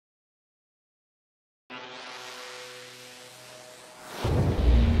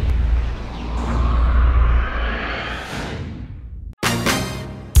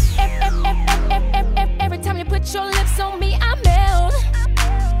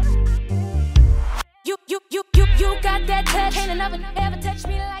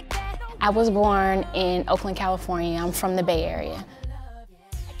I was born in Oakland, California. I'm from the Bay Area.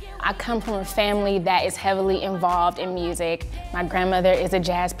 I come from a family that is heavily involved in music. My grandmother is a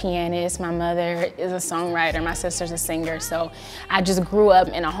jazz pianist, my mother is a songwriter, my sister's a singer, so I just grew up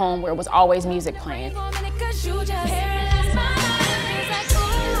in a home where it was always music playing.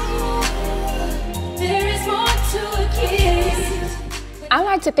 I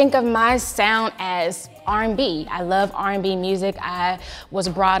like to think of my sound as R&B. I love R&B music. I was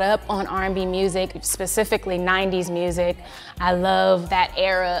brought up on R&B music, specifically 90s music. I love that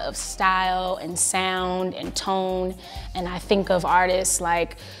era of style and sound and tone. And I think of artists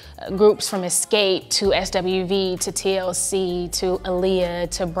like groups from Escape to SWV to TLC to Aaliyah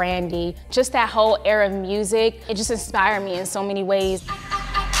to Brandy. Just that whole era of music, it just inspired me in so many ways.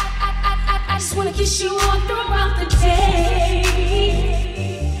 I just wanna kiss you all throughout the day.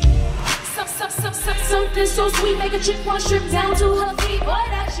 Something so sweet, make a chick want strip down to her feet. Boy,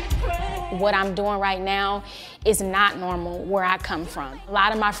 that shit crazy. What I'm doing right now is not normal where I come from. A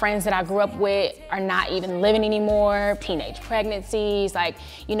lot of my friends that I grew up with are not even living anymore, teenage pregnancies, like,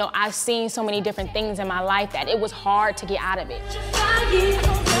 you know, I've seen so many different things in my life that it was hard to get out of it.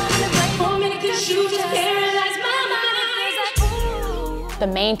 The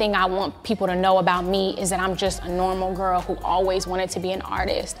main thing I want people to know about me is that I'm just a normal girl who always wanted to be an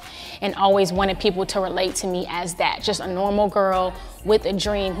artist and always wanted people to relate to me as that. Just a normal girl with a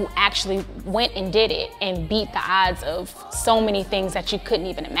dream who actually went and did it and beat the odds of so many things that you couldn't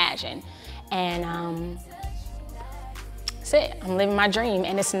even imagine. And that's it. I'm living my dream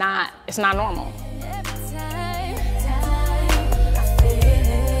and it's not normal.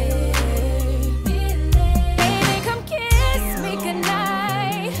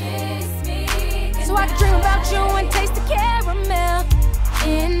 So I can dream about you and taste the caramel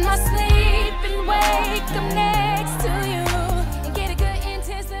in my sleep.